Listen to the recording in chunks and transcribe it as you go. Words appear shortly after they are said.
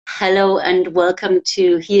Hello and welcome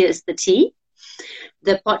to Here is the Tea,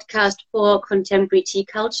 the podcast for contemporary tea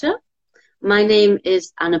culture. My name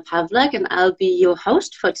is Anna Pavlak and I'll be your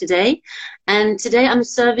host for today. And today I'm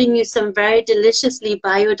serving you some very deliciously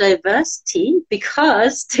biodiverse tea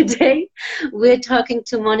because today we're talking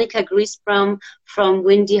to Monica Griesbaum from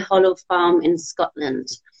Windy Hollow Farm in Scotland.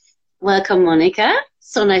 Welcome, Monica.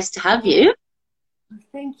 So nice to have you.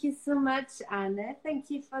 Thank you so much, Anna. Thank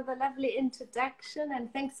you for the lovely introduction and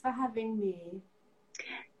thanks for having me.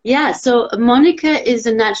 Yeah, so Monica is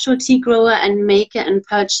a natural tea grower and maker in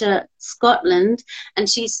Perthshire, Scotland, and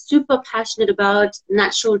she's super passionate about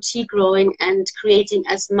natural tea growing and creating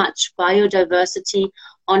as much biodiversity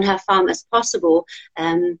on her farm as possible.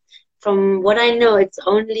 From what I know, it's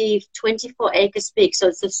only 24 acres big, so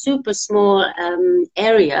it's a super small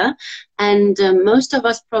area. And most of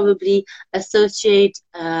us probably associate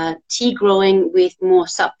tea growing with more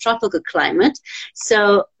subtropical climate.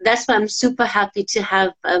 So that's why I'm super happy to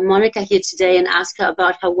have Monica here today and ask her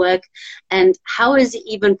about her work and how is it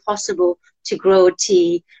even possible to grow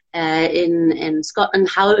tea in Scotland?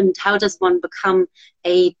 How does one become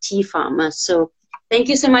a tea farmer? So thank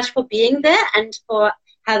you so much for being there and for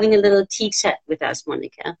having a little tea chat with us,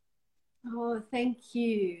 Monica. Oh, thank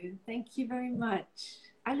you. Thank you very much.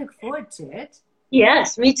 I look forward to it.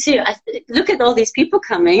 Yes, me too. Look at all these people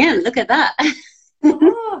coming in. Look at that.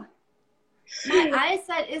 Oh, my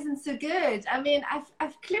eyesight isn't so good. I mean,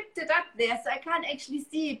 I've clipped it up there, so I can't actually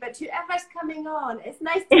see. But whoever's coming on, it's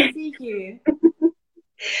nice to see you.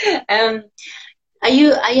 Are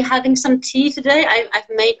you having some tea today?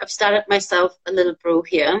 I've started myself a little brew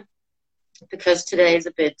here because today is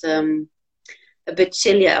a bit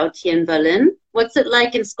chilly out here in Berlin. What's it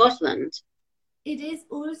like in Scotland? It is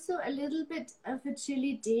also a little bit of a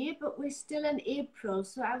chilly day, but we're still in April,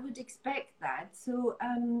 so I would expect that. So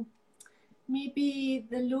maybe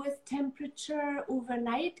the lowest temperature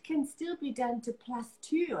overnight can still be down to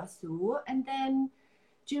 +2 or so, and then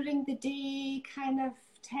during the day kind of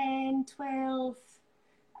 10, 12,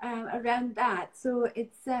 around that. So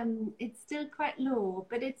it's still quite low,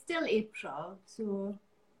 but it's still April. So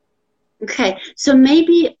okay, so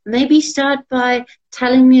maybe start by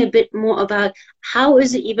telling me a bit more about how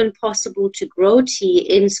is it even possible to grow tea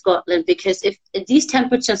in Scotland? Because if these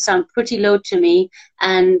temperatures sound pretty low to me,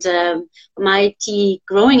 and my tea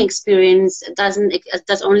growing experience does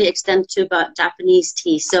only extend to about Japanese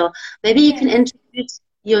tea. So maybe you can introduce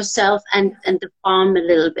yourself and the farm a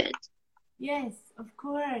little bit. Yes, of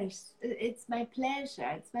course. It's my pleasure.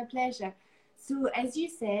 It's my pleasure. So as you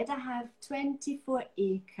said, I have 24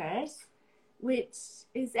 acres, which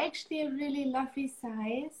is actually a really lovely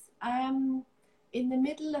size. In the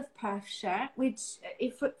middle of Perthshire, which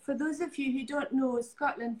for those of you who don't know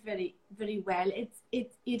Scotland very, very well, it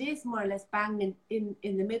is more or less bang in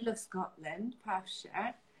the middle of Scotland,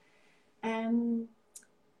 Perthshire.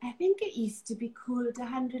 I think it used to be called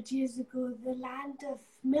 100 years ago the land of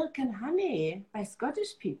milk and honey by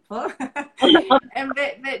Scottish people. but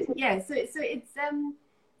yeah, so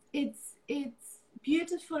it's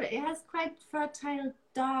beautiful. It has quite fertile,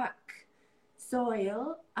 dark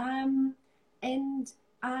soil, and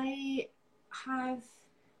I have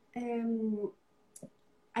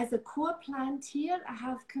as a core plant here, I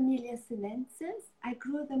have Camellia sinensis. I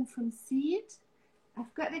grow them from seed.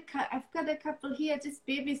 I've got a couple here, just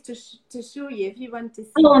babies to show you if you want to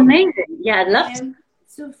see. Oh, amazing! Yeah, I'd love to.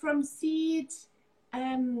 So from seed,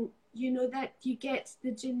 you know that you get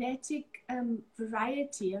the genetic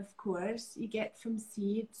variety, of course, you get from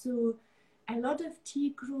seed. So a lot of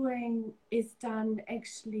tea growing is done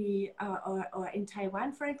actually, or in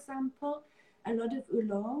Taiwan, for example, a lot of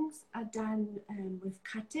oolongs are done with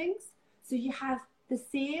cuttings. So you have the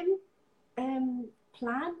same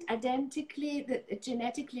plant, the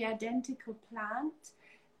genetically identical plant,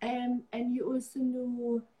 and you also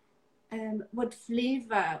know what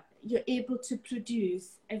flavor you're able to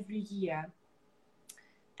produce every year.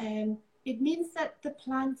 It means that the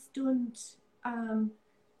plants don't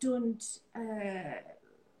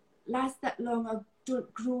last that long or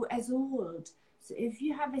don't grow as old. So if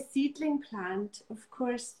you have a seedling plant, of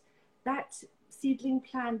course, that seedling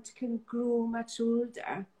plant can grow much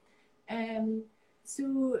older.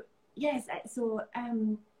 So yes,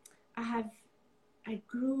 I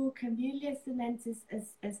grow Camellia sinensis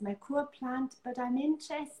as my core plant, but I'm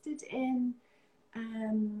interested in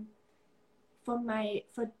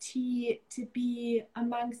for tea to be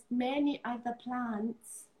amongst many other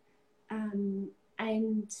plants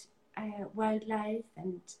and wildlife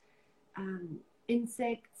and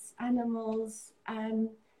insects, animals.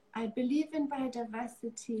 I believe in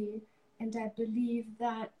biodiversity, and I believe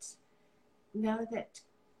that now that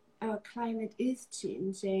our climate is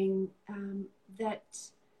changing,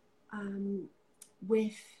 that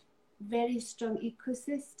with very strong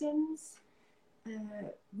ecosystems,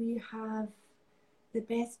 we have the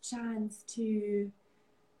best chance to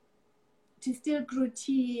still grow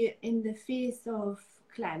tea in the face of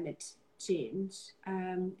climate change,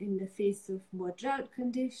 in the face of more drought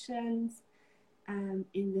conditions,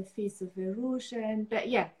 in the face of erosion. But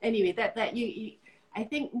yeah, anyway, that you I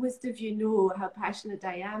think most of you know how passionate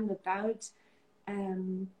I am about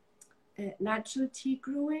natural tea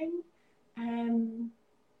growing,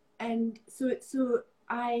 and so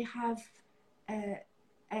I have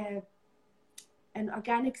an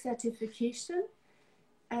organic certification,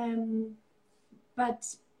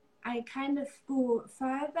 but I kind of go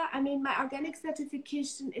further. I mean, my organic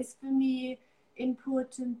certification is for me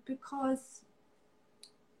important because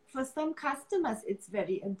for some customers it's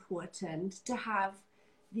very important to have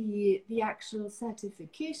the actual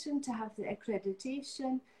certification, to have the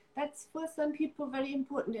accreditation. That's for some people very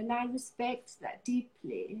important, and I respect that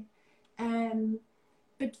deeply.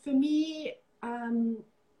 But for me,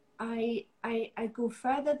 I go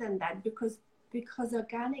further than that because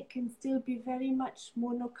organic can still be very much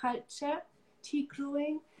monoculture tea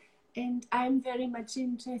growing, and I'm very much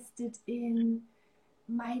interested in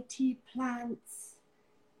my tea plants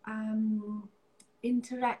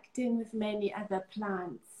interacting with many other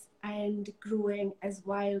plants and growing as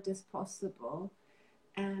wild as possible.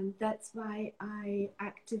 And that's why I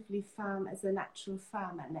actively farm as a natural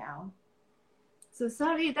farmer now. So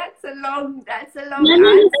sorry, that's a long answer.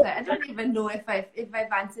 I don't even know if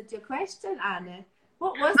I've answered your question, Anne.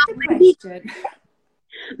 What was the question?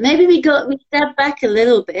 Maybe we step back a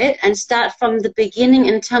little bit and start from the beginning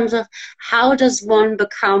in terms of how does one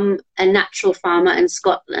become a natural farmer in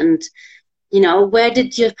Scotland? You know, where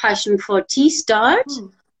did your passion for tea start?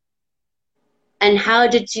 And how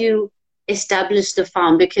did you establish the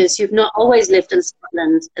farm? Because you've not always lived in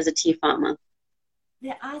Scotland as a tea farmer.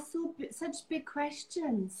 There are such big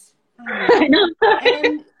questions. I know.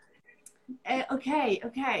 Okay.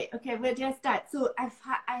 Where do I start? So I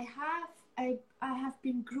have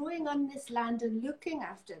been growing on this land and looking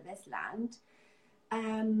after this land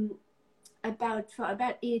for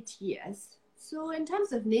about 8 years. So in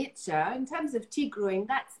terms of nature, in terms of tea growing,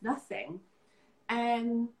 that's nothing.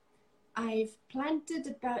 I've planted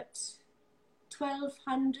about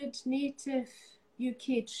 1,200 native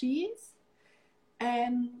UK trees.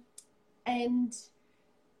 And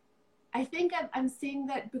I think I'm saying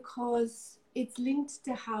that because it's linked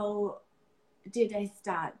to how did I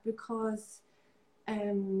start, because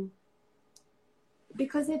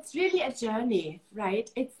it's really a journey,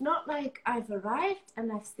 right? It's not like I've arrived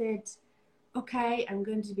and I've said, okay, I'm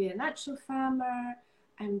going to be a natural farmer,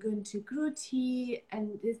 I'm going to grow tea,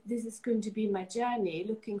 and this is going to be my journey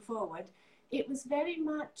looking forward. It was very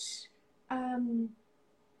much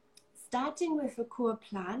starting with a core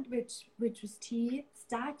plant, which was tea,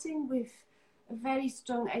 starting with a very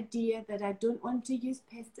strong idea that I don't want to use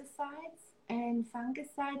pesticides and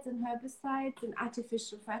fungicides and herbicides and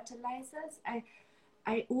artificial fertilizers.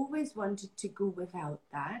 I always wanted to go without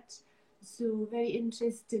that. So very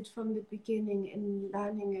interested from the beginning in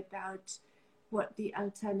learning about what the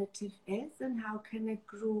alternative is and how can I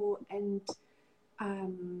grow and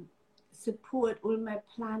support all my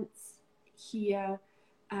plants here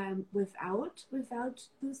without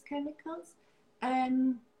those chemicals.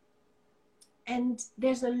 And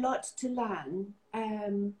there's a lot to learn.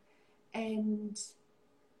 And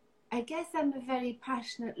I guess I'm a very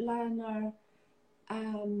passionate learner,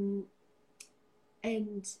 and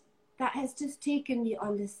that has just taken me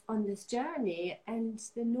on this journey. And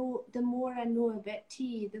the more I know about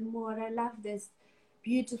tea, the more I love this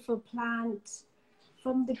beautiful plant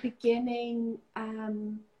from the beginning,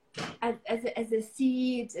 as a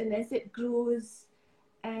seed, and as it grows,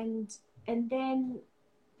 and then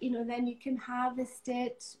then you can harvest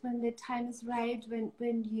it when the time is right, when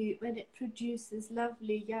it produces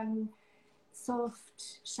lovely young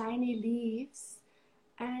soft shiny leaves,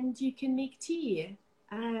 and you can make tea.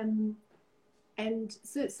 And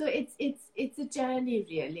so it's a journey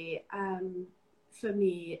really, for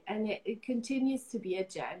me, and it continues to be a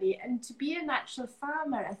journey. And to be a natural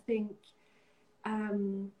farmer, I think,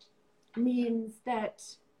 means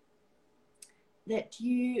that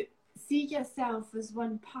you see yourself as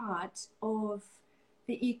one part of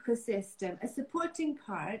the ecosystem, a supporting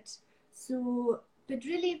part. So, but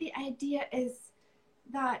really the idea is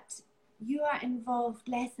that you are involved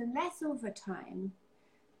less and less over time,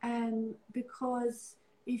 because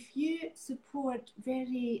if you support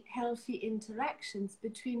very healthy interactions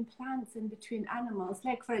between plants and between animals,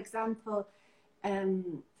 like for example,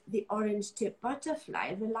 the orange tip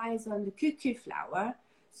butterfly relies on the cuckoo flower.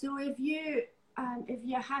 So if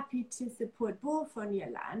you're happy to support both on your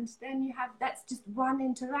land, then you have, that's just one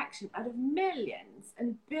interaction out of millions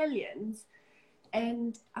and billions.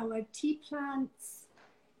 And our tea plants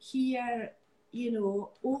here, you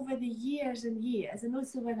know, over the years and years, and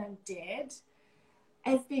also when I'm dead,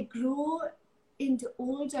 as they grow into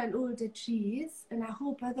older and older trees, and I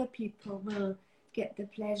hope other people will get the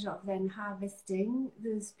pleasure of then harvesting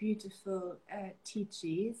those beautiful tea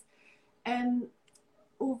trees.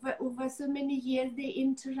 Over so many years, they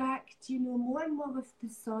interact, you know, more and more with the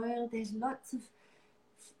soil. There's lots of,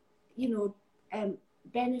 you know,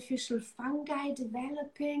 beneficial fungi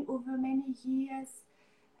developing over many years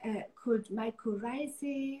called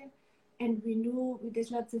mycorrhizae, and we know there's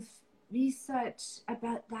lots of research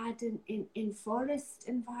about that in forest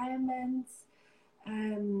environments.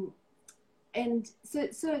 And so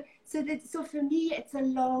for me, it's a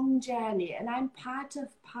long journey, and I'm part of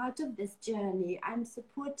this journey. I'm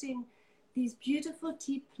supporting these beautiful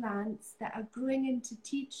tea plants that are growing into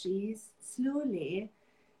tea trees slowly,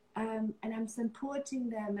 and I'm supporting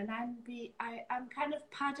them, and I'm kind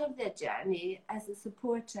of part of their journey as a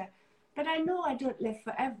supporter. But I know I don't live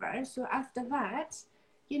forever, so after that,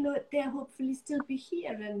 you know, they'll hopefully still be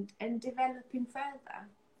here and developing further.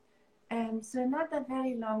 So another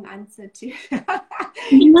very long answer to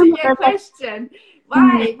your question.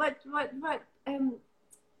 Why? What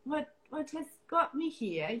has got me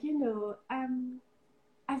here? You know,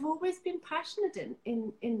 I've always been passionate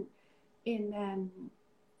in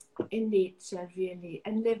nature, really,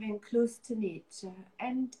 and living close to nature,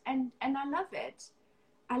 and I love it.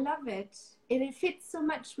 I love it. And it fits so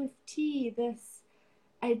much with tea, this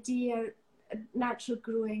idea of natural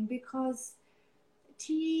growing, because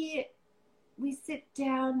tea, we sit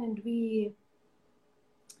down and we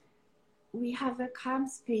have a calm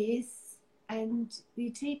space and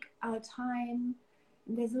we take our time,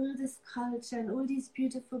 and there's all this culture and all these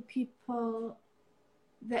beautiful people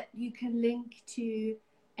that you can link to,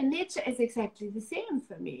 and nature is exactly the same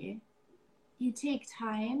for me. You take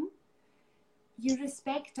time, you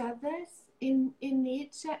respect others in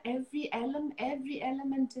nature, every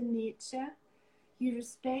element in nature, you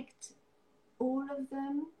respect all of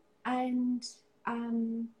them. And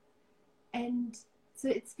so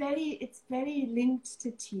it's very linked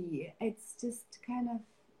to tea. It's just kind of,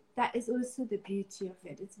 that is also the beauty of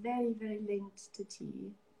it. It's very, very linked to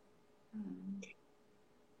tea.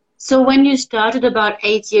 So when you started about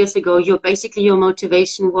 8 years ago, your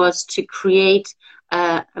motivation was to create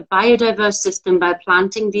a biodiverse system by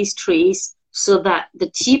planting these trees, so that the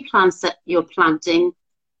tea plants that you're planting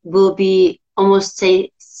will be almost,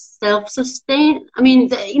 say, self-sustained. I mean,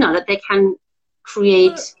 you know, that they can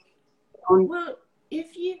create. Well,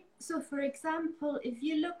 so for example, if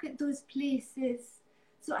you look at those places,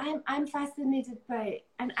 so I'm fascinated by,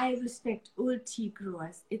 and I respect all tea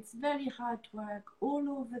growers. It's very hard work all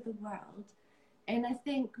over the world, and I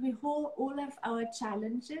think we hold all of our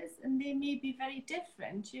challenges, and they may be very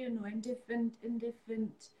different, you know, in different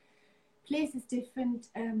places, different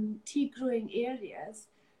tea growing areas.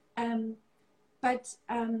 What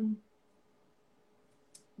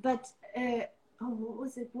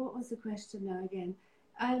was it? What was the question now again?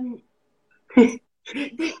 But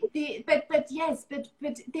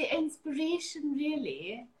the inspiration,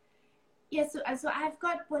 really. Yes. Yeah, so I've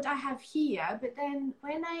got what I have here, but then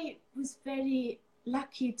when I was very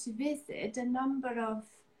lucky to visit a number of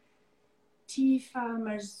tea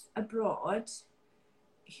farmers abroad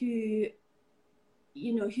who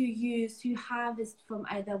harvest from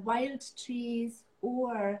either wild trees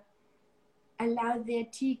or allow their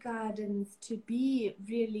tea gardens to be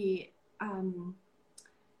really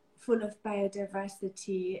full of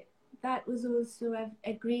biodiversity, that was also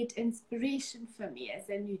a great inspiration for me as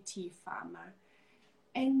a new tea farmer.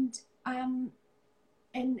 And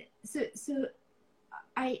so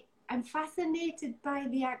I'm fascinated by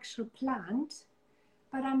the actual plant,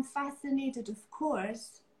 but I'm fascinated, of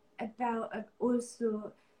course,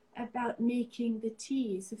 also about making the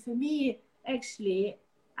tea. So for me, actually,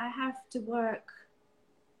 I have to work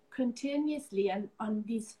continuously on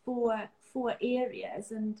these four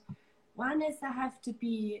areas, and one is I have to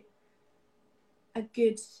be a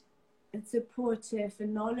good and supportive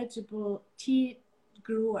and knowledgeable tea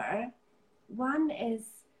grower. One is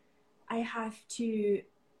I have to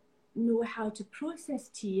know how to process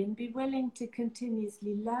tea and be willing to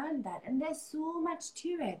continuously learn that, and there's so much to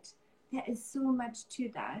it. There is so much to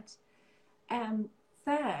that.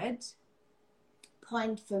 Third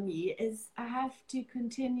point for me is I have to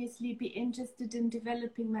continuously be interested in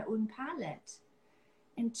developing my own palate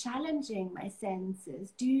and challenging my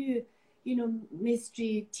senses. Do, you know,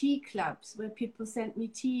 mystery tea clubs where people sent me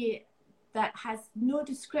tea that has no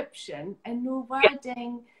description and no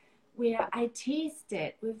wording, where I taste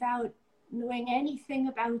it without knowing anything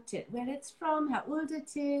about it, where it's from, how old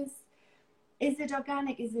it is it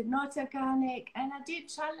organic, is it not organic? And I did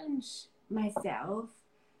challenge myself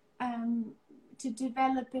to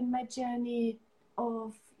develop in my journey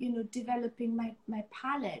of, you know, developing my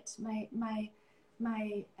palate, my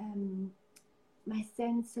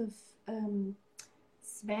sense of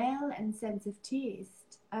smell and sense of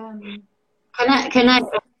taste. Can I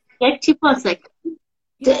correct you for a second?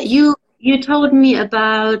 Yes. You told me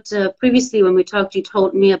about previously when we talked. You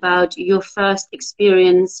told me about your first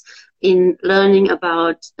experience in learning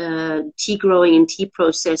about tea growing and tea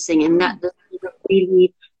processing, and that was a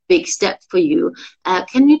really big step for you.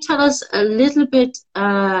 Can you tell us a little bit,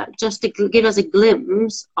 just to give us a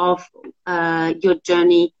glimpse of your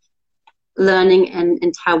journey learning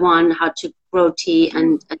in Taiwan how to grow tea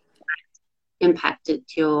and impacted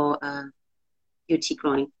your tea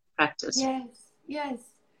growing practice? Yes, yes.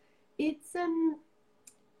 It's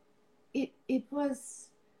it was,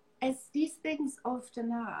 as these things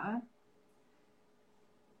often are,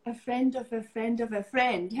 a friend of a friend of a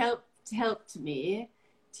friend helped me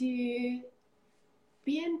to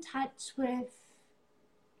be in touch with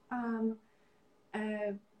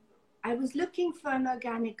I was looking for an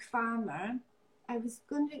organic farmer. I was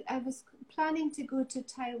planning to go to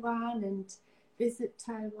Taiwan and visit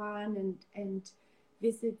Taiwan and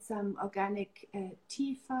visit some organic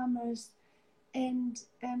tea farmers. And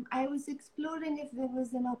I was exploring if there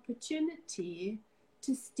was an opportunity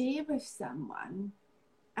to stay with someone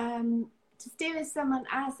as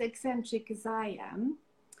eccentric as I am,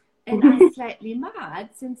 and as slightly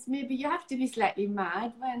mad, since maybe you have to be slightly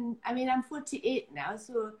mad when, I mean, I'm 48 now,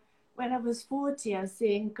 so when I was 40, I was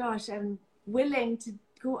saying, gosh, I'm willing to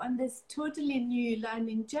go on this totally new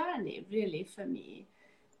learning journey, really, for me.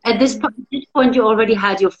 At this point, you already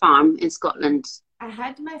had your farm in Scotland. I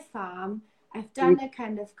had my farm. I've done a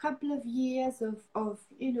kind of couple of years of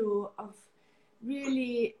you know, of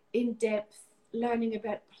really in-depth learning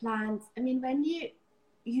about plants. I mean, when you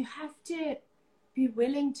have to be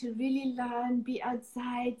willing to really learn, be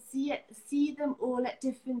outside, see them all at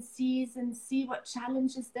different seasons, see what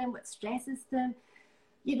challenges them, what stresses them,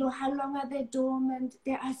 you know, how long are they dormant?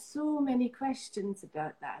 There are so many questions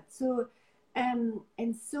about that. So, and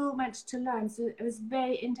so much to learn. So it was a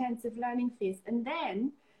very intensive learning phase. And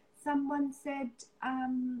then someone said,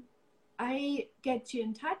 I get you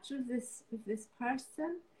in touch with this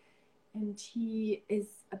person, and he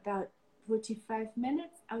is about 45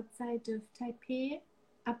 minutes outside of Taipei,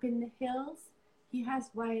 up in the hills. He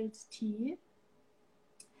has wild tea,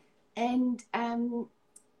 and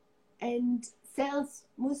sells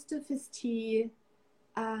most of his tea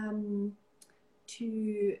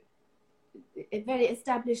to very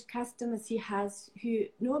established customers he has, who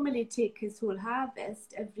normally take his whole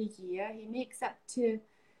harvest every year. He makes up to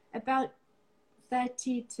about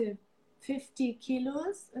 30 to 50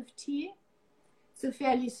 kilos of tea, so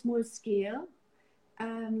fairly small scale,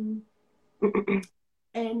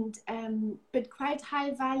 but quite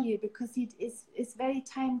high value, because it is very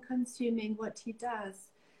time consuming what he does.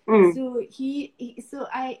 So so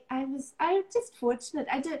I was just fortunate.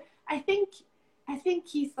 I think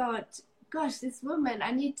he thought, gosh, this woman,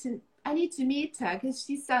 I need to meet her, because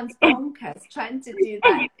she sounds bonkers trying to do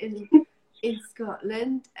that in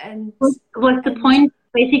Scotland. And was the point,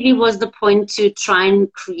 basically, was the point to try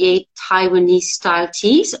and create Taiwanese style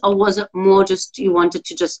teas, or was it more just you wanted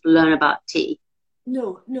to just learn about tea?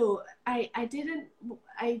 No, I didn't.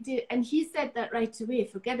 I did, and he said that right away.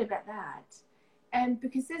 Forget about that.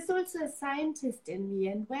 Because there's also a scientist in me,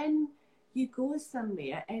 and when you go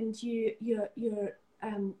somewhere and you're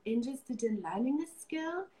interested in learning a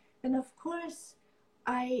skill, then of course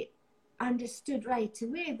I understood right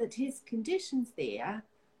away that his conditions there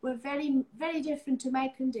were very, very different to my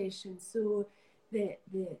conditions. So the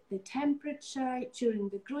temperature during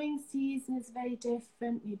the growing season is very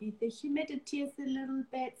different. Maybe the humidity is a little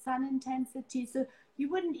bit, sun intensity. So you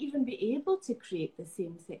wouldn't even be able to create the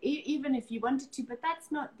same thing, even if you wanted to. But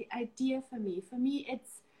that's not the idea for me. For me,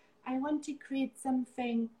 it's, I want to create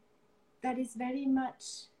something that is very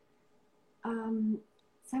much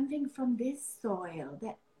something from this soil,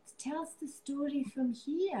 that tells the story from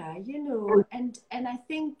here, you know. And I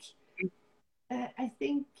think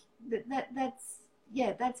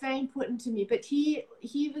that's very important to me. But he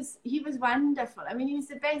was wonderful. I mean, he was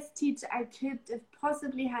the best teacher I could have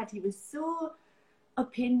possibly had. He was so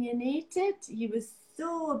opinionated. He was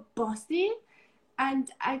so bossy,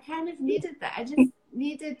 and I kind of needed that. I just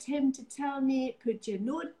needed him to tell me, put your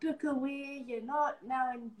notebook away, you're not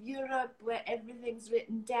now in Europe where everything's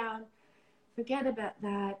written down. Forget about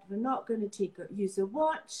that. We're not going to use a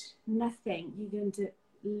watch, nothing. You're going to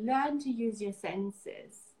learn to use your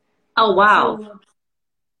senses. Oh, wow. So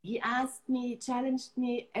he asked me, challenged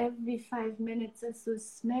me every 5 minutes or so,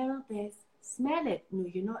 smell this, smell it. No,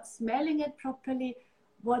 you're not smelling it properly.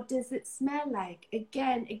 What does it smell like?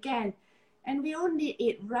 Again, again. And we only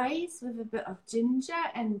ate rice with a bit of ginger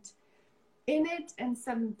and in it and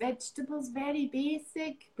some vegetables, very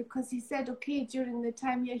basic, because he said, okay, during the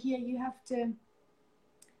time you're here, you have to,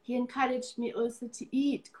 he encouraged me also to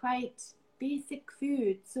eat quite basic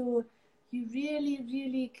food. So you really,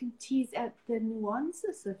 really can tease out the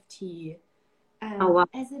nuances of tea. Oh, wow.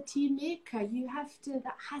 As a tea maker, you have to,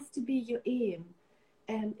 that has to be your aim.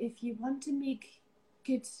 If you want to make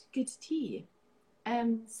good tea.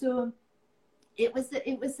 So it was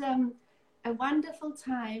a wonderful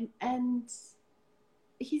time, and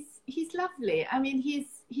he's lovely. I mean,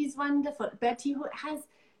 he's wonderful, but he has,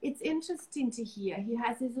 it's interesting to hear, he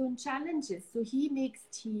has his own challenges. So he makes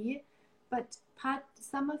tea, but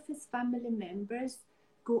some of his family members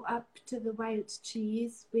go up to the wild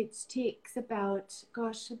trees, which takes about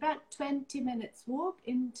 20 minutes walk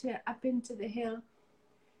up into the hill,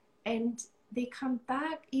 and they come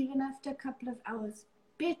back even after a couple of hours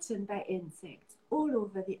bitten by insects all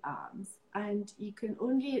over the arms, and you can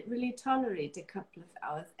only really tolerate a couple of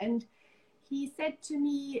hours. And he said to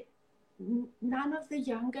me, none of the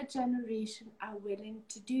younger generation are willing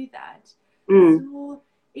to do that. So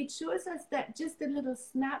it shows us that just a little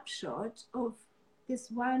snapshot of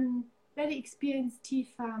this one very experienced tea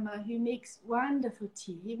farmer who makes wonderful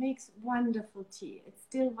tea. He makes wonderful tea. It's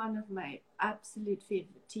still one of my absolute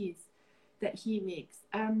favorite teas that he makes.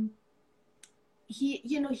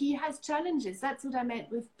 He has challenges. That's what I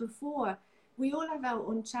meant with before. We all have our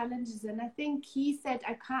own challenges, and I think he said,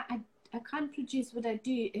 I can't produce what I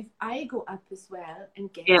do if I go up as well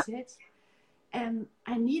and get it.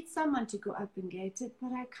 I need someone to go up and get it,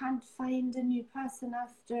 but I can't find a new person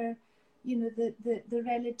after, the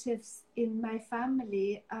relatives in my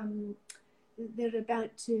family, they're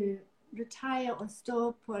about to retire or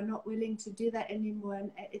stop or not willing to do that anymore,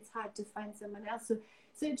 and it's hard to find someone else.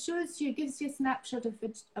 So it shows you, gives you a snapshot of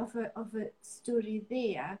a story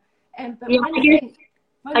there. But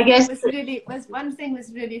one thing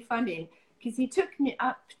was really funny, because he took me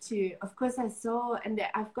up to, of course I saw, and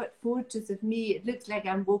I've got photos of me, it looks like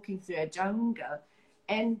I'm walking through a jungle,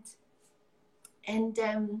 and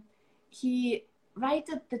he, right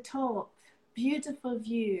at the top, beautiful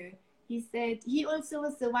view, he said, he also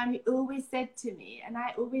was the one who always said to me, and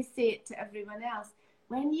I always say it to everyone else,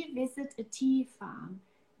 when you visit a tea farm,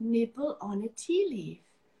 nibble on a tea leaf,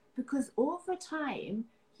 because over time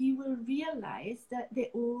you will realize that they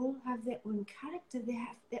all have their own character, they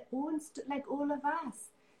have their own, like all of us.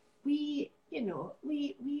 We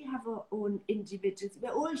have our own individuals.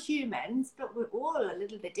 We're all humans, but we're all a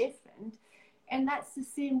little bit different. And that's the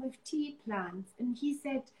same with tea plants. And he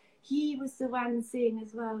said, he was the one saying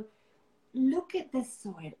as well, look at the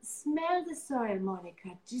soil, smell the soil,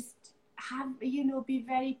 Monica, just be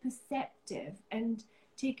very perceptive and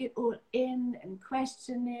take it all in and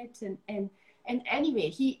question it. And anyway,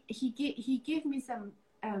 he gave me some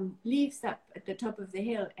leaves up at the top of the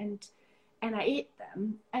hill, and I ate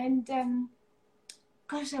them. And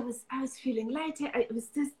gosh, I was feeling lighter. It was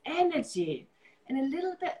this energy and a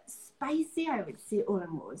little bit spicy, I would say,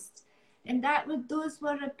 almost. And those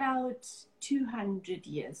were about 200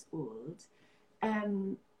 years old.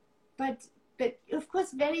 But of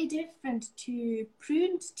course, very different to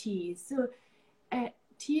pruned teas. So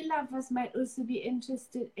tea lovers might also be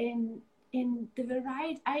interested in the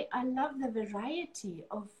variety. I love the variety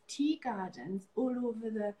of tea gardens all over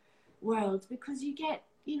the world, because you get,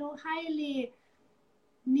 highly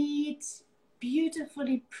neat,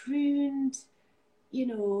 beautifully pruned,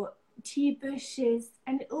 tea bushes,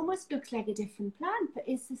 and it almost looks like a different plant, but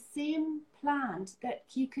it's the same plant that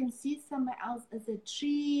you can see somewhere else as a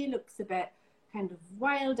tree, looks a bit kind of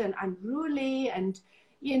wild and unruly, and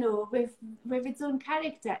with its own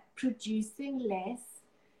character, producing less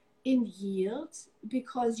in yield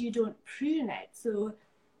because you don't prune it. So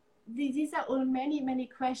these are all many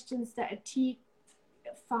questions that a tea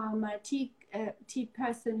farmer, tea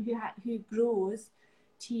person who grows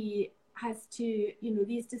tea has to,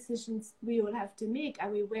 these decisions we all have to make.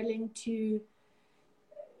 Are we willing to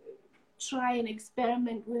try and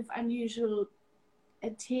experiment with unusual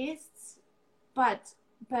tastes, but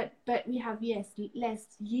we have less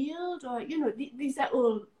yield, or these are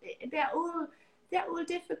all they're all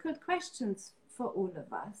difficult questions for all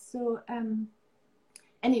of us. So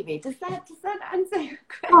Anyway, does that answer your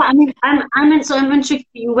Oh, I question? mean, I'm intrigued.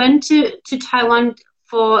 You went to Taiwan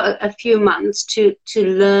for a few months to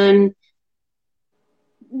learn.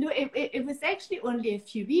 No, it was actually only a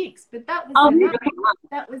few weeks, but that was Oh, really? enough. Okay. Wow.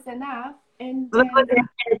 That was enough. And What was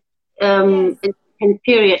yes, in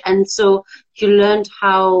period, and so you learned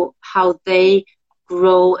how they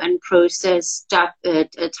grow and process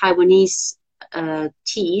Taiwanese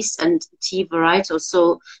teas and tea varietals.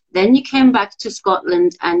 So then you came back to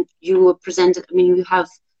Scotland and you were presented. I mean, you have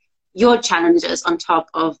your challenges on top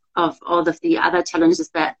of all of the other challenges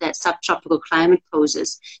that subtropical climate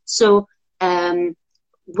poses. So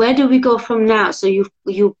where do we go from now? So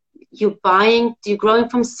you're growing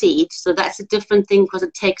from seed, so that's a different thing because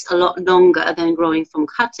it takes a lot longer than growing from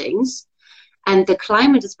cuttings, and the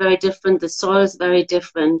climate is very different, the soil is very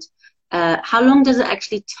different. How long does it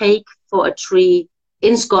actually take for a tree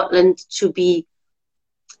in Scotland to be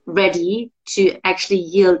ready to actually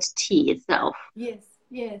yield tea itself? yes,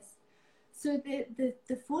 yes. So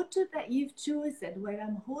the photo that you've chosen, where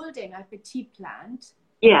I'm holding up a tea plant,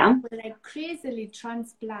 Yeah. where I crazily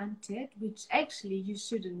transplanted, which actually you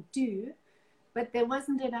shouldn't do, but there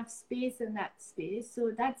wasn't enough space in that space.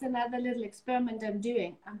 So that's another little experiment I'm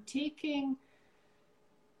doing. I'm taking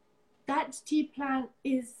that tea plant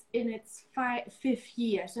is in its fifth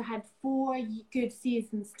year, so had 4 good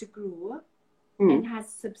seasons to grow, and has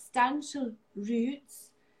substantial roots.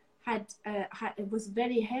 It was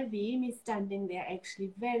very heavy. Me standing there,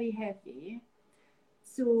 actually very heavy.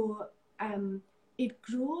 So it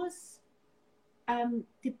grows.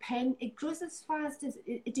 It grows as fast as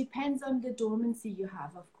it depends on the dormancy you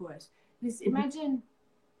have, of course. Because imagine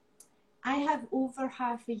I have over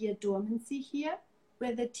half a year dormancy here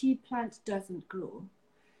where the tea plant doesn't grow.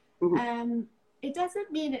 It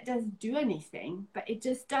doesn't mean it doesn't do anything, but it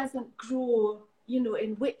just doesn't grow,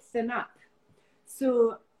 in width and up.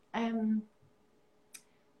 So,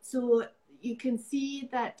 so you can see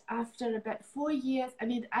that after about 4 years, I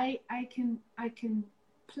mean, I can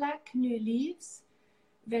pluck new leaves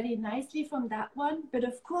very nicely from that one. But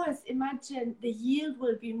of course, imagine the yield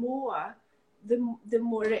will be more the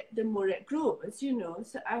more it grows,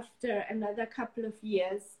 So after another couple of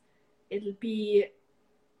years, it'll be,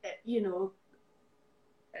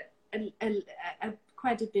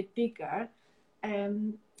 quite a bit bigger.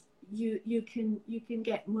 You can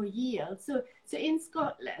get more yield. So in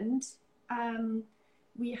Scotland,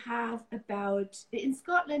 we have in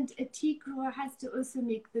Scotland, a tea grower has to also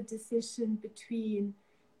make the decision between,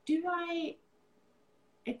 do I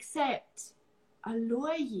accept a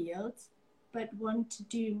lower yield but want to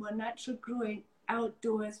do more natural growing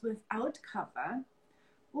outdoors without cover,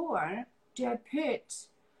 or do I put,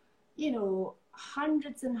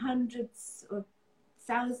 hundreds and hundreds or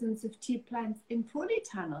thousands of tea plants in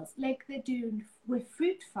polytunnels like they do with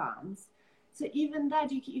fruit farms? So even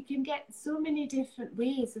that, you can get so many different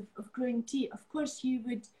ways of growing tea. Of course, you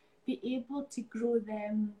would be able to grow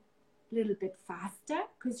them a little bit faster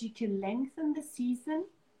because you can lengthen the season.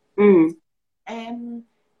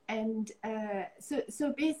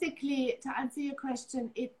 So basically, to answer your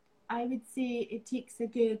question, I would say it takes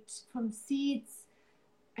from seeds,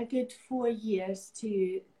 a good 4 years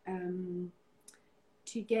to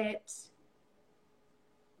get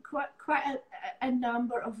quite a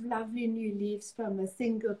number of lovely new leaves from a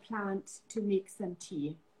single plant to make some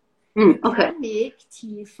tea. You can make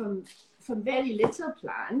tea from very little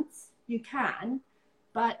plants. You can,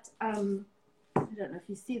 but I don't know if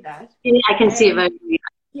you see that. Yeah, I can see it very well.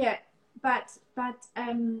 Yeah, but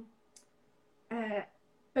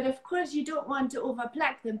of course you don't want to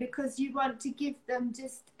overpluck them, because you want to give them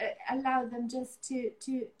allow them just to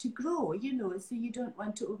grow, so you don't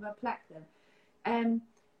want to overpluck them.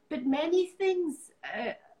 But many things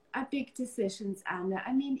are big decisions, Anna.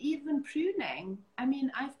 I mean, even pruning. I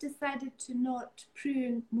mean, I've decided to not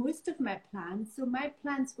prune most of my plants, so my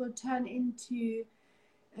plants will turn into,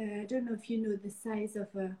 I don't know if you know the size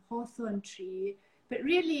of a hawthorn tree, but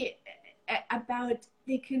really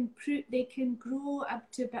they can grow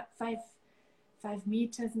up to about 5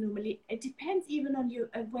 meters normally. It depends even on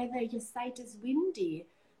whether your site is windy,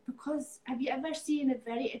 because have you ever seen a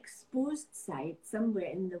very exposed site somewhere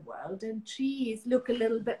in the world and trees look a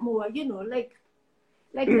little bit more, like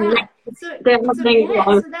that? So that's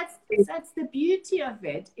the beauty of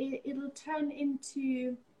it. It'll turn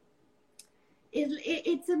into.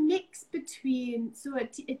 It's a mix between, so a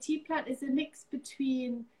tea plant is a mix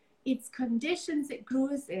between its conditions it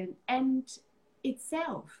grows in and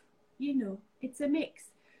itself, it's a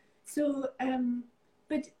mix. So,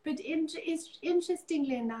 but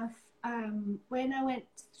interestingly enough, when I went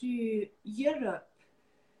through Europe,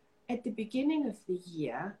 at the beginning of the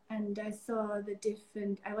year, and I saw the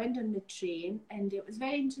different, I went on the train, and it was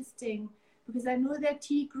very interesting because I know there are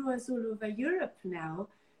tea growers all over Europe now,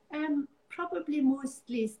 probably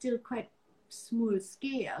mostly still quite small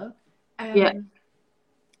scale. Yeah.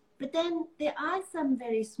 But then there are some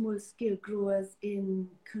very small scale growers in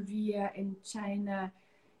Korea, in China,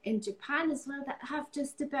 in Japan as well, that have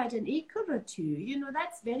just about an acre or two. You know,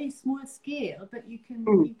 that's very small scale, but you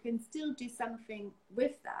can still do something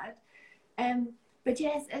with that. But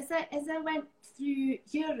yes, as I went through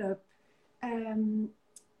Europe,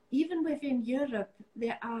 even within Europe,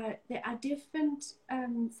 there are different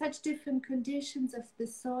such different conditions of the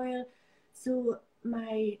soil. So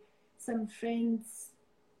some friends,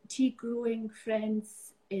 tea growing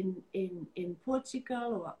friends in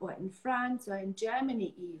Portugal or in France or in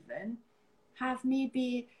Germany even,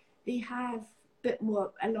 they have a bit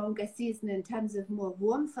more a longer season in terms of more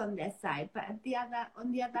warmth on their side, but on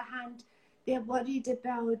the other hand, they're worried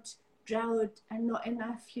about drought and not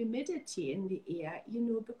enough humidity in the air, you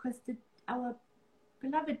know, because our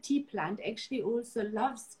beloved tea plant actually also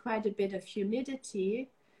loves quite a bit of humidity,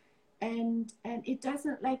 and it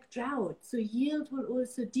doesn't like drought, so yield will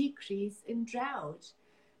also decrease in drought.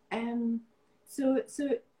 So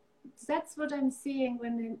that's what I'm saying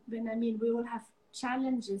when I mean we all have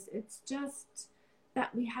challenges. It's just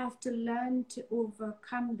that we have to learn to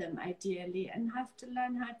overcome them ideally, and have to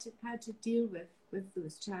learn how to deal with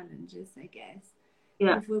those challenges, I guess.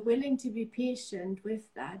 Yeah. If we're willing to be patient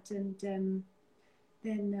with that, and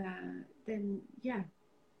then yeah.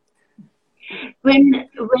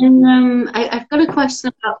 I've got a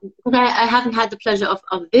question about, because I haven't had the pleasure of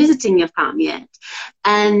visiting your farm yet,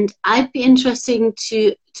 and I'd be interested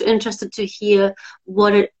to hear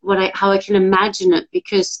how I can imagine it,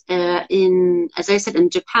 because as I said, in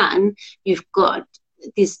Japan you've got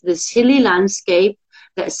this hilly landscape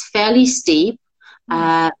that's fairly steep.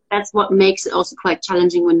 That's what makes it also quite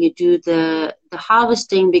challenging when you do the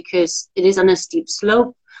harvesting, because it is on a steep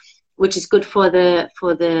slope, which is good for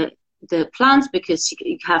the plants because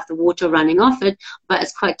you have the water running off it, but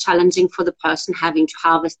it's quite challenging for the person having to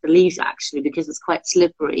harvest the leaves, actually, because it's quite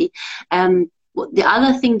slippery. The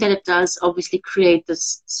other thing that it does, obviously, create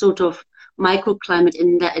this sort of microclimate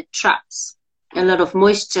in that it traps a lot of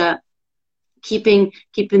moisture, keeping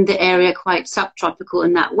the area quite subtropical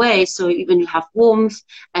in that way. So even you have warmth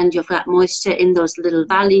and you've got moisture in those little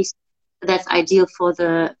valleys. That's ideal for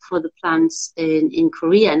the plants in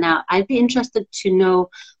Korea. Now, I'd be interested to know,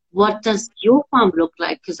 what does your farm look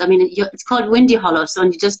like? Because I mean, it's called Windy Hollow, so,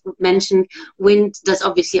 and you just mentioned wind does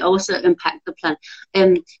obviously also impact the plant.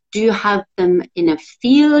 Do you have them in a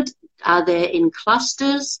field? Are they in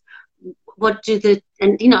clusters? What do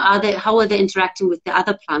how are they interacting with the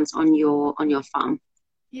other plants on your farm?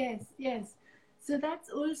 Yes. So that's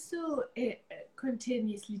also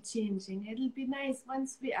continuously changing. It'll be nice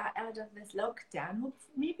once we are out of this lockdown.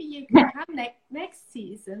 Maybe you can come next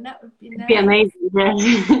season. That would be nice. It'd be amazing.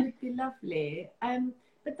 It would be lovely.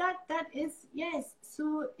 But that is, yes.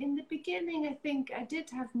 So in the beginning, I think I did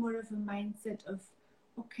have more of a mindset of,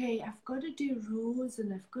 okay, I've got to do rules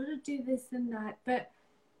and I've got to do this and that. But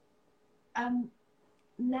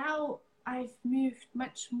now I've moved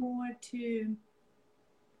much more to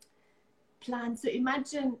plants. So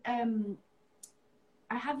imagine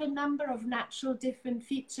I have a number of natural different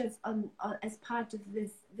features on as part of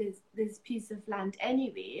this piece of land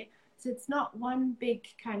anyway. So it's not one big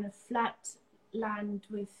kind of flat land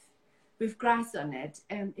with grass on it.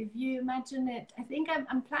 If you imagine it, I think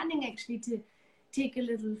I'm planning actually to take a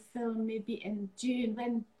little film maybe in June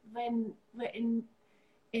when we're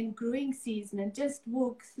in growing season, and just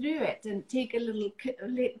walk through it and take a little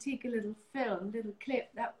film, little clip.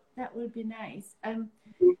 That would be nice.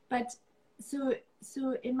 But so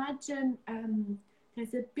imagine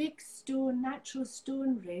there's a big natural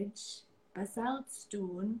stone ridge, basalt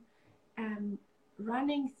stone,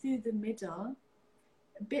 running through the middle,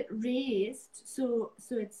 a bit raised, so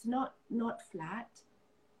it's not flat.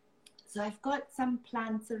 So I've got some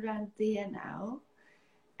plants around there now.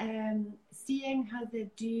 Seeing how they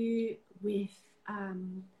do with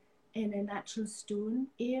in a natural stone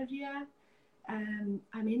area.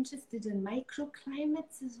 I'm interested in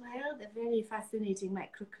microclimates as well. They're very fascinating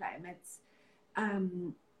microclimates,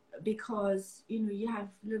 because you have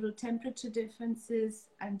little temperature differences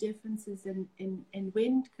and differences in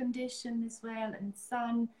wind condition as well, and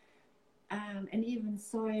sun, and even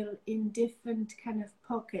soil in different kind of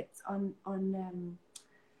pockets on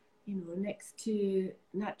next to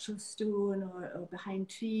natural stone or behind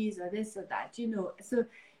trees or this or that, So,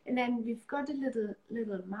 and then we've got a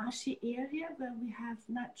little marshy area where we have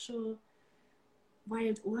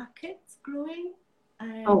wild orchids growing,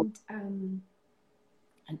 Oh,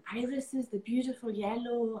 and irises, the beautiful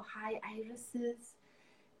yellow high irises,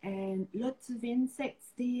 and lots of insects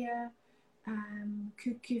there,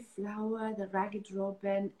 cuckoo flower, the ragged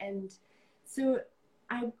robin. And so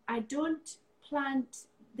I don't plant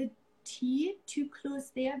the tea too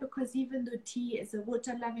close there, because even though tea is a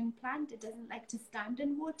water loving plant, it doesn't like to stand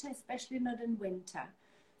in water, especially not in winter.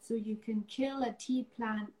 So you can kill a tea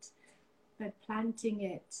plant by planting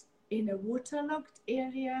it in a waterlogged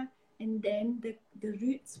area, and then the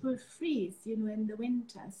roots will freeze, you know, in the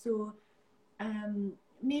winter. So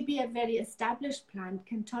maybe a very established plant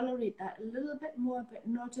can tolerate that a little bit more, but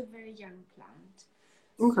not a very young plant.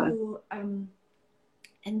 okay. So,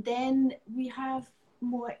 and then we have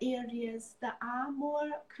more areas that are more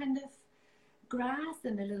kind of grass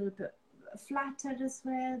and a little bit flatter as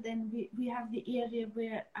well. Then we have the area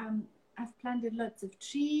where I've planted lots of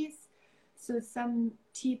trees. So some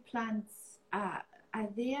tea plants are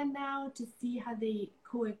there now to see how they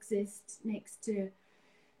coexist next to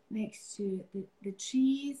the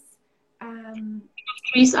trees.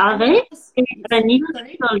 Trees are they? Are they needle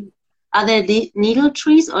Sorry? trees, are they needle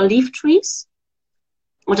trees or leaf trees?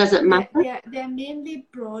 Or does it matter? They're mainly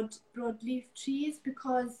broadleaf trees,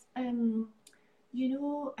 because you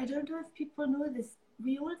know, I don't know if people know this.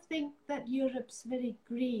 We all think that Europe's very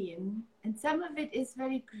green, and some of it is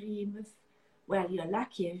very green. With, well, you're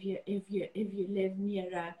lucky if you live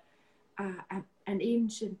near an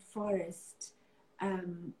ancient forest.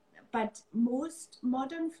 But most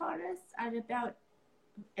modern forests are about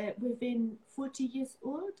within 40 years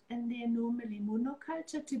old, and they're normally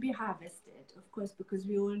monoculture to be harvested, of course, because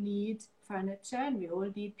we all need furniture and we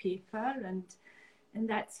all need paper, and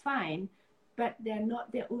that's fine. But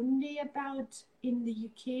they're only about, in the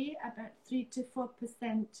UK, about 3 to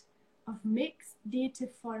 4% of mixed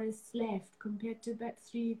native forests left, compared to about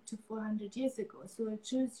 300 to 400 years ago. So it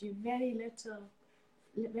shows you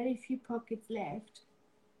very few pockets left.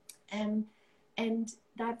 And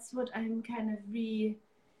that's what I'm kind of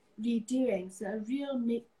redoing. So a real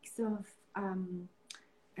mix of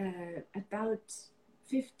about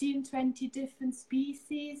 15, 20 different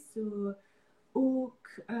species. So oak,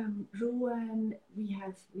 rowan, we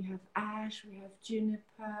have ash, we have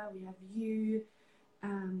juniper, we have yew,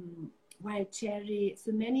 wild cherry.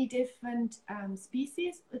 So many different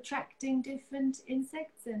species, attracting different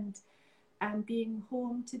insects and being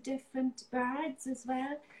home to different birds as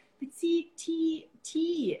well. But see,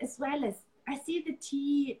 tea as well as, I see the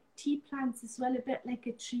tea plants as well a bit like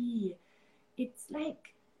a tree. It's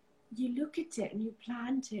like you look at it and you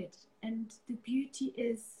plant it, and the beauty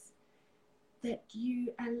is that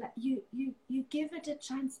you give it a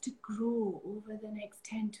chance to grow over the next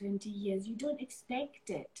 10, 20 years. You don't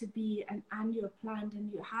expect it to be an annual plant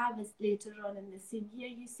and you harvest later on in the same year.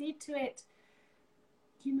 You say to it,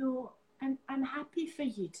 you know, I'm happy for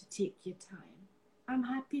you to take your time. I'm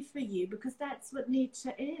happy for you, because that's what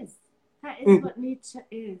nature is. That is what nature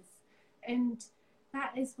is. And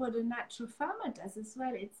that is what a natural farmer does as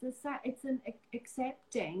well. It's an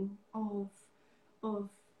accepting of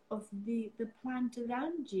the plant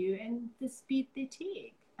around you and the speed they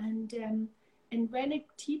take. And when a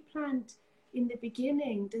tea plant in the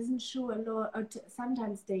beginning doesn't show a lot, or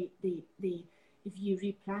sometimes they if you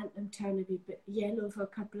replant them, turn a bit yellow for a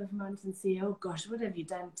couple of months and say, oh gosh, what have you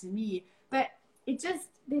done to me? But they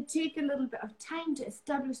take a little bit of time to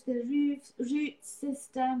establish the root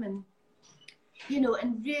system, and you know,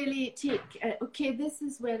 and really take okay, this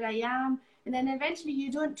is where I am. And then eventually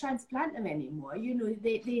you don't transplant them anymore. You know,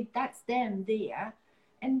 they that's them there.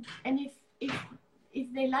 And if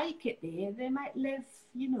they like it there, they might live,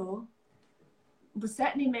 you know,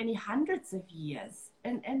 certainly many hundreds of years.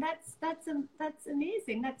 And that's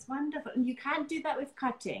amazing. That's wonderful. And you can't do that with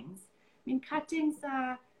cuttings. I mean, cuttings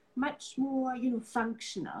are much more, you know,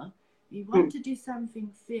 functional. We want to do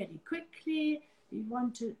something fairly quickly. We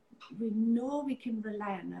know we can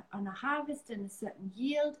rely on a harvest and a certain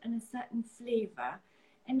yield and a certain flavor,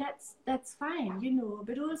 and that's fine, you know.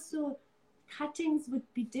 But also, cuttings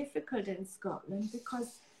would be difficult in Scotland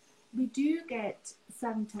because we do get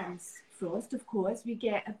sometimes frost. Of course, we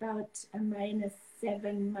get about a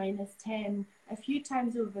 -7, -10 a few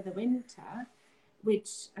times over the winter,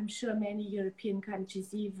 which I'm sure many European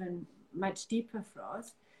countries even much deeper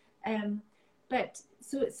frost. But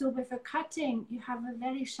so with a cutting, you have a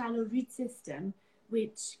very shallow root system,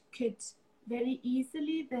 which could very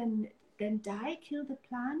easily then kill the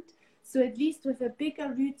plant. So at least with a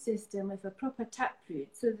bigger root system, with a proper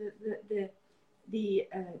taproot, so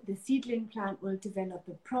the seedling plant will develop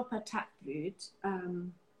a proper taproot,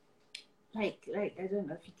 like I don't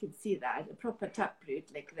know if you can see that, a proper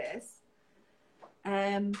taproot like this.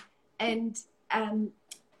 And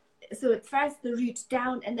so at first the root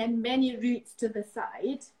down and then many roots to the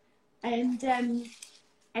side. And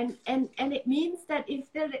it means that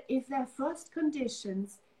if there are frost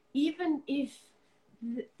conditions, even if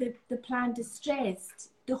the plant is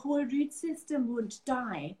stressed, the whole root system won't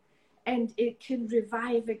die, and it can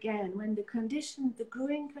revive again when the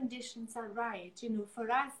growing conditions are right. You know, for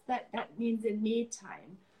us that means in May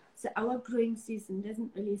time. So our growing season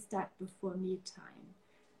doesn't really start before May time,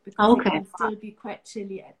 because it can still be quite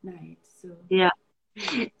chilly at night. So yeah.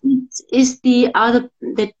 Is the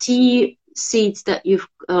tea seeds that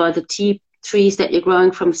the tea trees that you're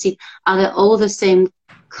growing from seed, are they all the same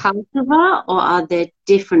cultivar, or are there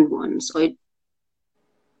different ones? Or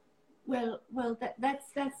well,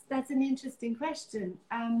 that's an interesting question,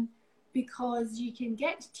 because you can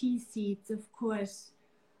get tea seeds, of course,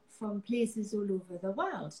 from places all over the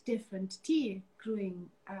world, different tea growing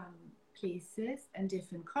places and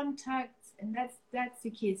different contacts, and that's the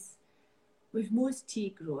case with most tea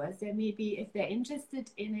growers. There may be, if they're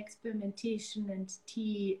interested in experimentation and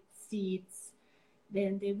tea seeds,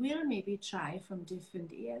 then they will maybe try from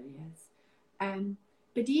different areas.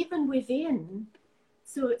 But even within,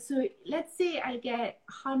 so let's say I get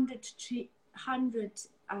 100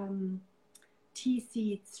 tea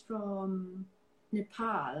seeds from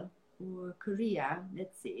Nepal or Korea,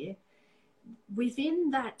 let's say.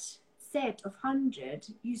 Within that set of 100,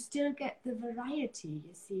 you still get the variety,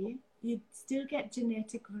 you see. You still get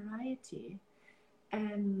genetic variety.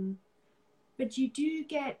 But you do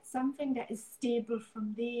get something that is stable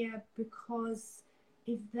from there, because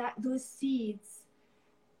if those seeds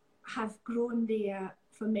have grown there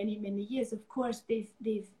for many years, of course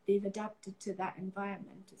they've adapted to that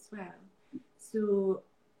environment as well. So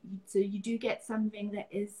you do get something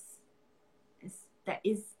that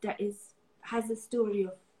has a story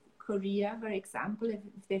of Korea, for example, if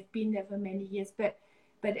they've been there for many years, but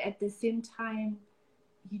at the same time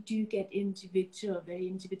you do get very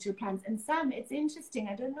individual plants. And some, it's interesting,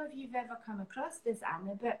 I don't know if you've ever come across this,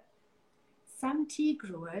 Anna, but some tea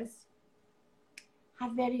growers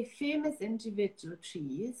have very famous individual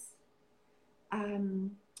trees,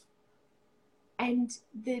 and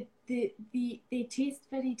they taste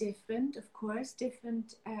very different, of course,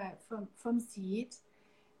 different from seed,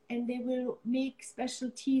 and they will make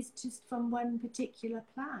special teas just from one particular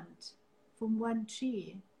plant, from one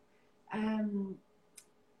tree, and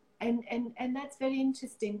that's very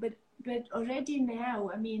interesting. But already now,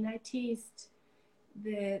 I mean, I taste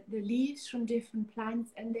the leaves from different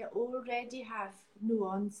plants, and they already have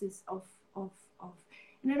nuances of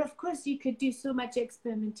and then of course you could do so much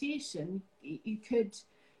experimentation. You could,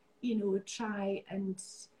 you know, try and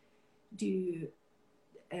do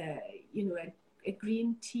a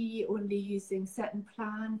green tea only using certain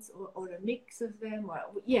plants, or a mix of them, or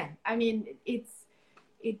yeah, I mean, it's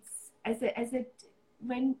as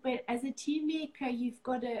a tea maker, you've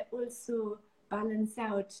got to also balance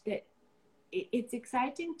out that it's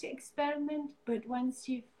exciting to experiment, but once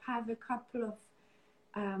you have a couple of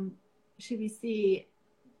should we say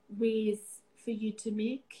ways for you to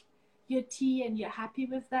make your tea and you're happy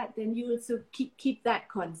with that, then you also keep that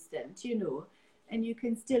constant, you know, and you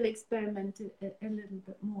can still experiment a little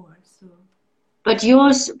bit more. So but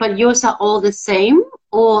yours are all the same,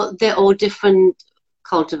 or they're all different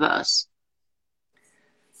cultivars?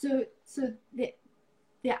 So they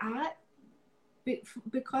are,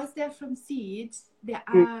 because they're from seeds, they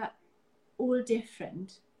are all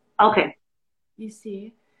different. Okay. You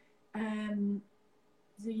see,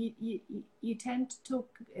 so you tend to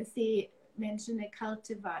mention a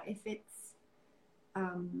cultivar if it's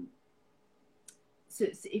so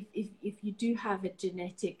if you do have a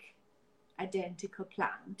genetic identical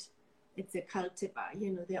plant, it's a cultivar.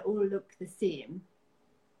 You know, they all look the same.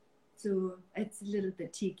 So it's a little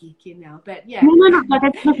bit tea geeky now, but yeah. No, but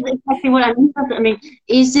that's not exactly what I mean. I mean,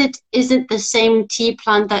 is it the same tea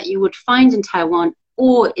plant that you would find in Taiwan,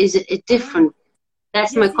 or is it a different?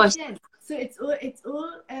 That's my question. Yes. So it's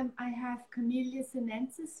all. I have Camellia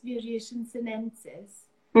sinensis, variation sinensis,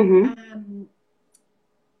 and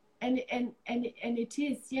it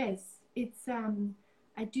is, yes. It's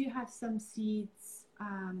I do have some seeds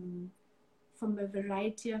from a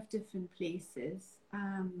variety of different places,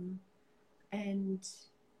 and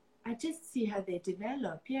I just see how they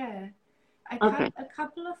develop. Yeah, a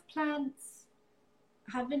couple of plants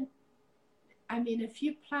haven't. I mean, a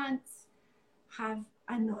few plants are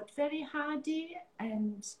not very hardy,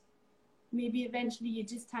 and maybe eventually you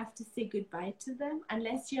just have to say goodbye to them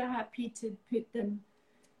unless you're happy to put them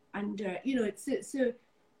under, you know, so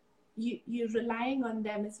you're relying on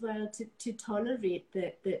them as well to tolerate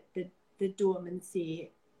the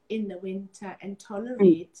dormancy in the winter and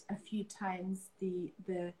tolerate a few times the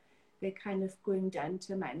kind of going down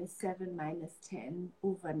to -7, -10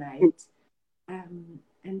 overnight,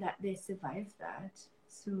 and that they survive that.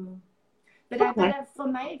 So, but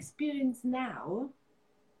from my experience now,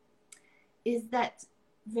 is that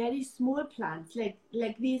very small plants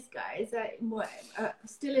like these guys are more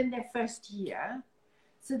still in their first year.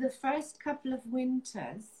 So the first couple of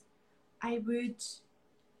winters, I would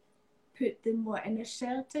put them more in a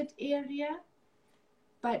sheltered area.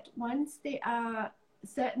 But once they are,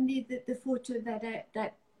 certainly the photo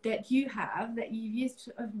that you have, that you've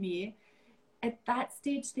used of me, at that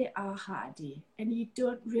stage they are hardy, and you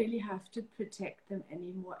don't really have to protect them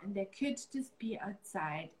anymore, and they could just be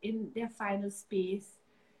outside in their final space,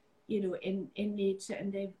 you know, in nature,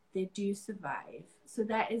 and they do survive. So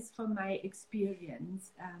that is from my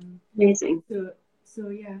experience. Amazing. So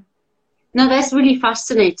yeah. No, that's really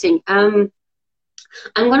fascinating. I'm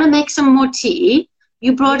going to make some more tea.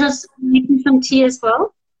 You brought us making some tea as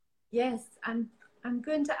well? Yes, I'm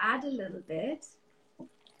going to add a little bit.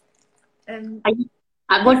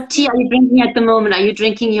 What tea are you drinking at the moment? Are you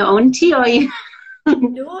drinking your own tea, or are you?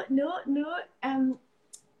 No.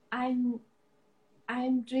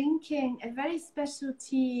 I'm drinking a very special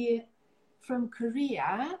tea from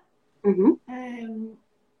Korea. Mm-hmm.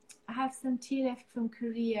 I have some tea left from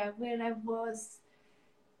Korea, where I was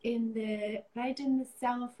right in the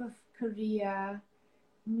south of Korea,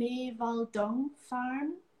 Maevaldong farm,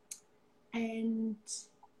 and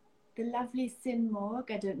the lovely Sin Mog.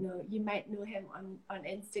 I don't know, you might know him on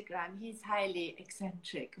Instagram. He's highly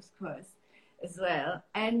eccentric, of course, as well.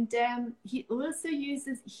 And he also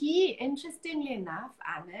uses, interestingly enough,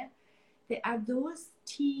 Anna, there are those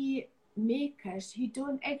tea makers who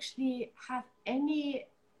don't actually have any,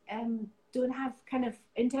 don't have kind of,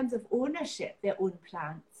 in terms of ownership, their own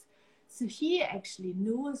plants. So he actually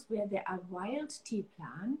knows where there are wild tea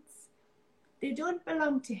plants. They don't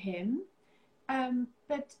belong to him,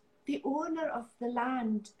 but the owner of the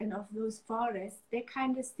land and of those forests, they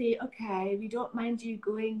kind of say, okay, we don't mind you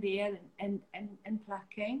going there and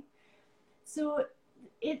plucking. So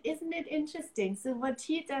isn't it interesting? So what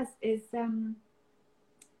he does is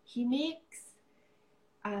he makes,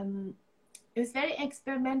 it was very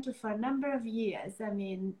experimental for a number of years. I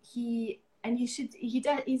mean, he's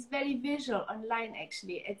very visual online,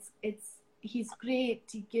 actually. He's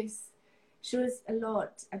great. He shows a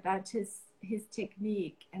lot about his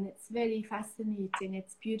technique, and it's very fascinating.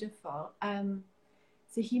 It's beautiful.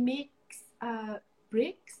 So he makes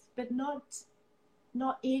bricks, but not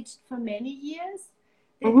aged for many years.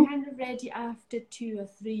 They're kind of ready after 2 or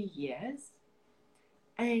 3 years,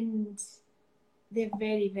 and they're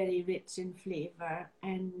very, very rich in flavor,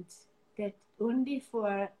 and they're only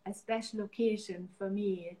for a special occasion for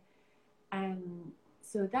me.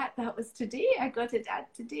 So that was today. I got it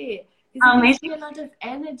out today. It gives me a lot of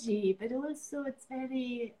energy, but also it's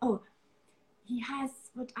very, he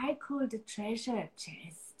has what I call the treasure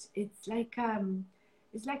chest. It's like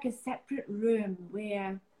a separate room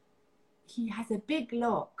where he has a big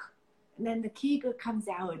lock, and then the key comes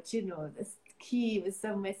out, you know, this key was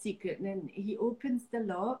somewhere secret, and then he opens the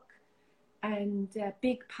lock, and a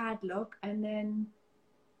big padlock, and then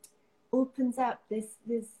opens up this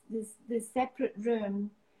separate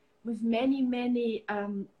room with many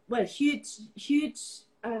huge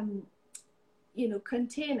you know,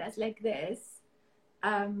 containers like this,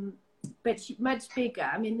 but much bigger.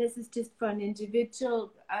 I mean, this is just for an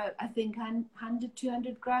individual, I think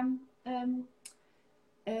 100-200 gram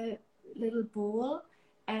little bowl,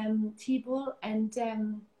 tea bowl, and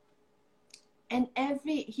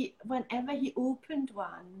whenever he opened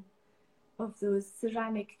one of those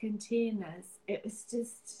ceramic containers, it was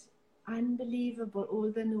just unbelievable,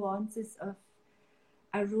 all the nuances of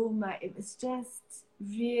aroma. It was just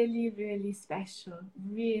really, really special,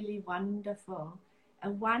 really wonderful. A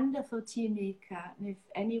wonderful tea maker, and if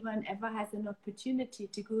anyone ever has an opportunity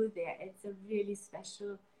to go there, it's a really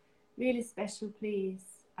special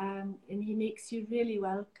place. And he makes you really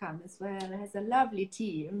welcome as well. He has a lovely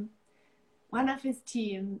team. One of his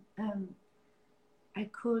team, I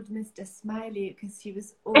called Mr. Smiley because he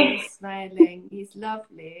was always smiling. He's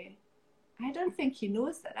lovely. I don't think he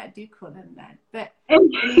knows that I do call him that. But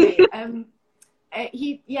anyway,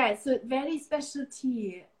 so very special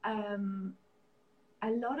tea. A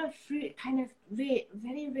lot of fruit, kind of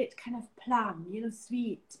very rich, kind of plum, you know,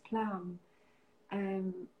 sweet plum.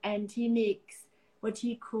 And he makes what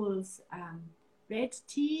he calls red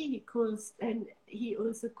tea. And he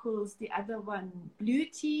also calls the other one blue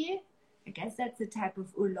tea. I guess that's a type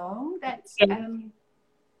of oolong that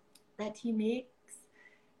that he makes,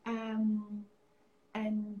 and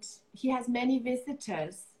he has many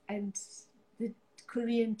visitors, and the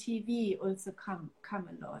Korean TV also come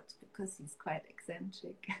a lot because he's quite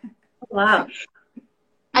eccentric. Wow.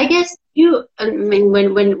 I guess you, I mean,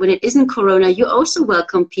 when it isn't Corona, you also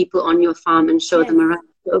welcome people on your farm and show them around.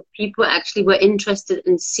 So if people actually were interested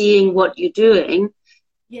in seeing what you're doing,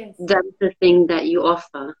 that's the thing that you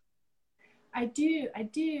offer. I do,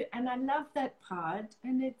 and I love that part.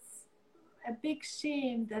 And it's a big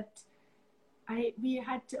shame that we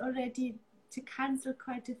had to already to cancel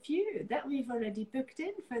quite a few that we've already booked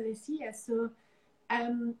in for this year. So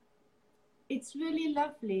it's really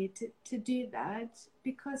lovely to do that,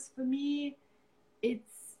 because for me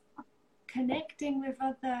it's connecting with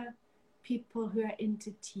other people who are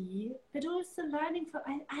into tea, but also learning from,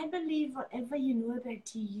 I believe whatever you know about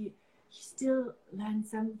tea, you still learn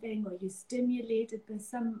something, or you're stimulated by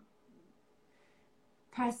some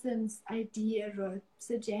person's idea or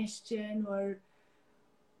suggestion or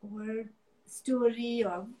story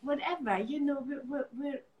or whatever. You know,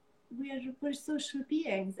 we're social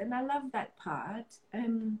beings, and I love that part.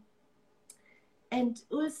 And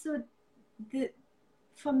also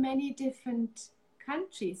for many different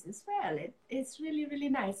countries as well. It's really, really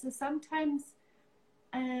nice. So sometimes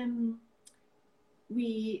I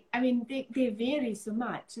mean, they vary so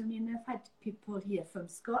much. I mean, I've had people here from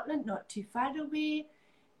Scotland, not too far away,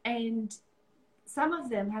 and some of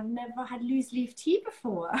them have never had loose leaf tea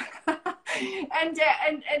before. and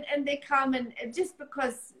they come, and just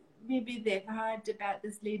because maybe they've heard about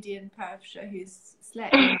this lady in Perthshire who's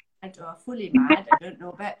slightly mad or fully mad, I don't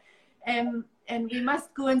know, but and we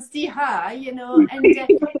must go and see her, you know. And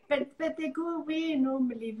but they go away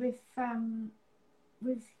normally with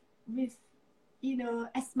you know,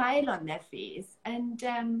 a smile on their face, and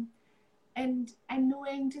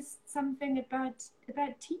knowing just something about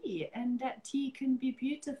tea, and that tea can be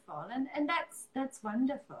beautiful, and that's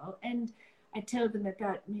wonderful. And I tell them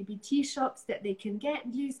about maybe tea shops that they can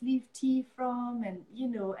get loose leaf tea from, and you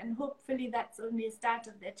know, and hopefully that's only a start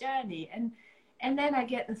of their journey. And then I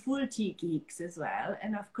get the full tea geeks as well,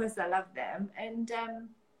 and of course I love them, and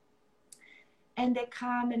they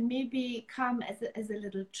come, and maybe come as a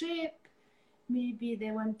little trip. Maybe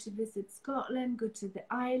they want to visit Scotland, go to the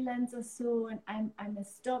islands or so, and I'm a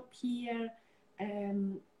stop here,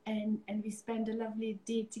 and we spend a lovely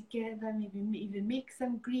day together. Maybe even make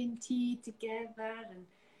some green tea together,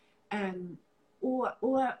 and or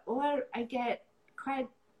I get quite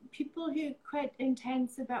people who are quite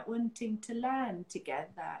intense about wanting to learn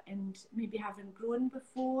together, and maybe haven't grown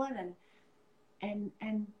before, and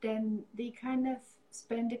then they kind of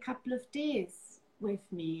spend a couple of days with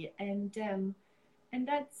me, and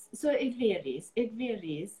that's, so it varies,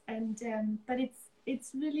 and but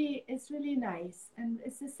it's really nice, and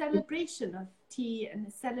it's a celebration of tea, and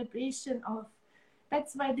a celebration of,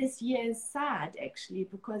 that's why this year is sad actually,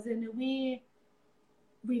 because in a way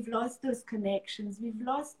we've lost those connections.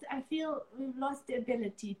 I feel we've lost the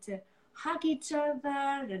ability to hug each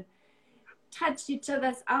other and touch each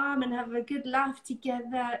other's arm and have a good laugh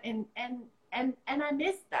together, and I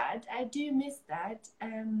miss that. I do miss that.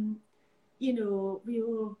 You know, we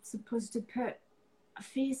were supposed to put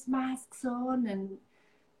face masks on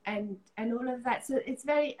and all of that. So it's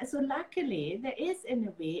very, so luckily there is in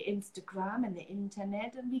a way Instagram and the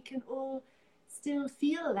internet, and we can all still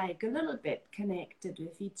feel like a little bit connected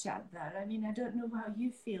with each other. I mean, I don't know how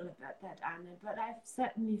you feel about that, Anna, but I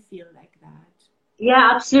certainly feel like that. Yeah,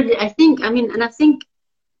 absolutely. I think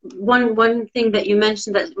one thing that you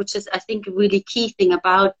mentioned, that which is I think a really key thing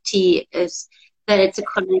about tea, is that it's a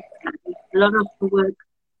connection. A lot of the work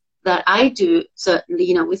that I do, certainly,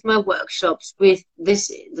 you know, with my workshops, with this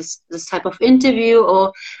type of interview,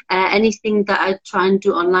 or anything that I try and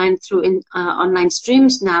do online through online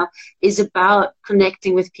streams now, is about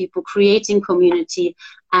connecting with people, creating community,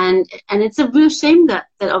 and it's a real shame that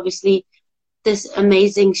obviously this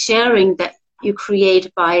amazing sharing that you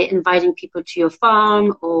create by inviting people to your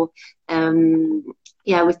farm, or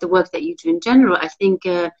with the work that you do in general. I think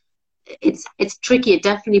it's tricky. It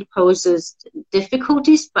definitely poses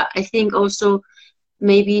difficulties, but I think also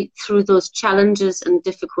maybe through those challenges and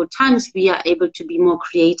difficult times, we are able to be more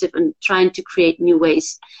creative and trying to create new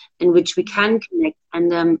ways in which we can connect.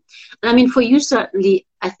 And I mean, for you, certainly,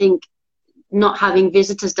 I think not having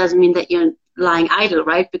visitors doesn't mean that you're lying idle,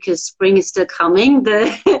 right? Because spring is still coming,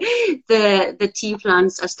 the tea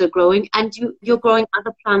plants are still growing, and you're growing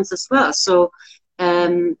other plants as well. So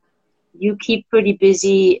you keep pretty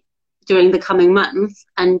busy during the coming months,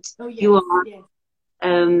 and you are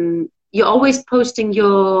you're always posting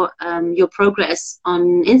your progress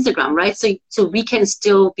on Instagram, right? So we can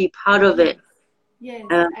still be part of Yes, it. yes.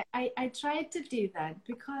 Uh, I try to do that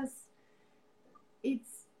because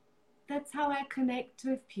it's that's how I connect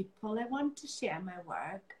with people. I want to share my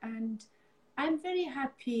work, and I'm very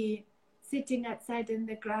happy sitting outside in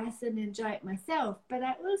the grass and enjoy it myself. But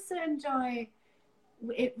I also enjoy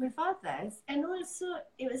it with others, and also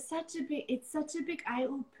it's such a big eye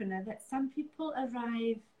opener that some people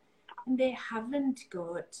arrive and they haven't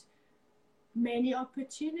got many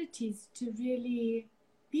opportunities to really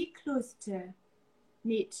be close to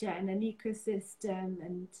nature and an ecosystem,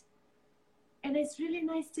 and it's really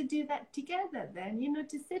nice to do that together then, you know,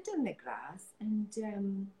 to sit in the grass and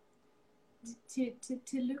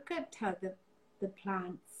to look at how the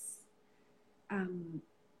plants um,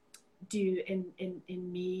 do in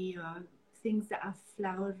May, or things that are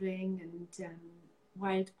flowering, and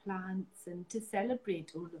wild plants, and to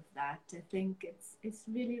celebrate all of that. I think it's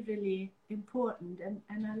really, really important,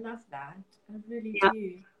 and I love that. I really yeah.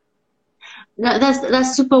 do. No,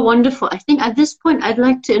 that's super wonderful. I think at this point, I'd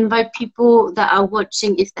like to invite people that are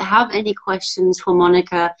watching, if they have any questions for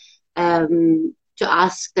Monica, to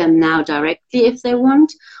ask them now directly if they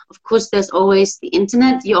want. Of course, there's always the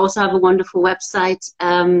internet. You also have a wonderful website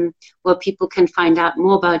where people can find out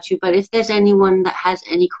more about you. But if there's anyone that has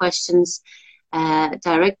any questions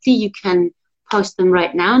directly, you can post them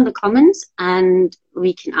right now in the comments and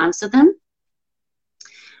we can answer them.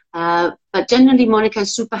 But generally, Monica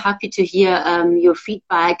is super happy to hear your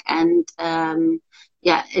feedback and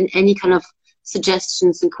yeah, and any kind of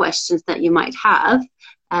suggestions and questions that you might have.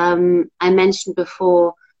 I mentioned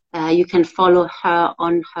before you can follow her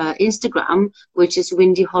on her Instagram, which is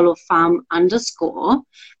Windy Hollow Farm _.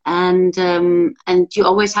 And you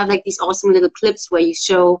always have like these awesome little clips where you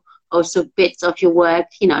show also bits of your work,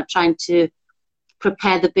 you know, trying to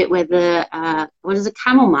prepare the bit where the what is a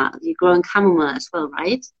chamomile? You're growing chamomile as well,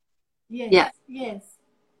 right? Yes, Yeah.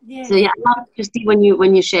 yes, So yes. yeah, I love to see when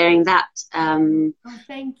you're sharing that. Oh,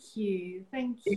 thank you, thank you.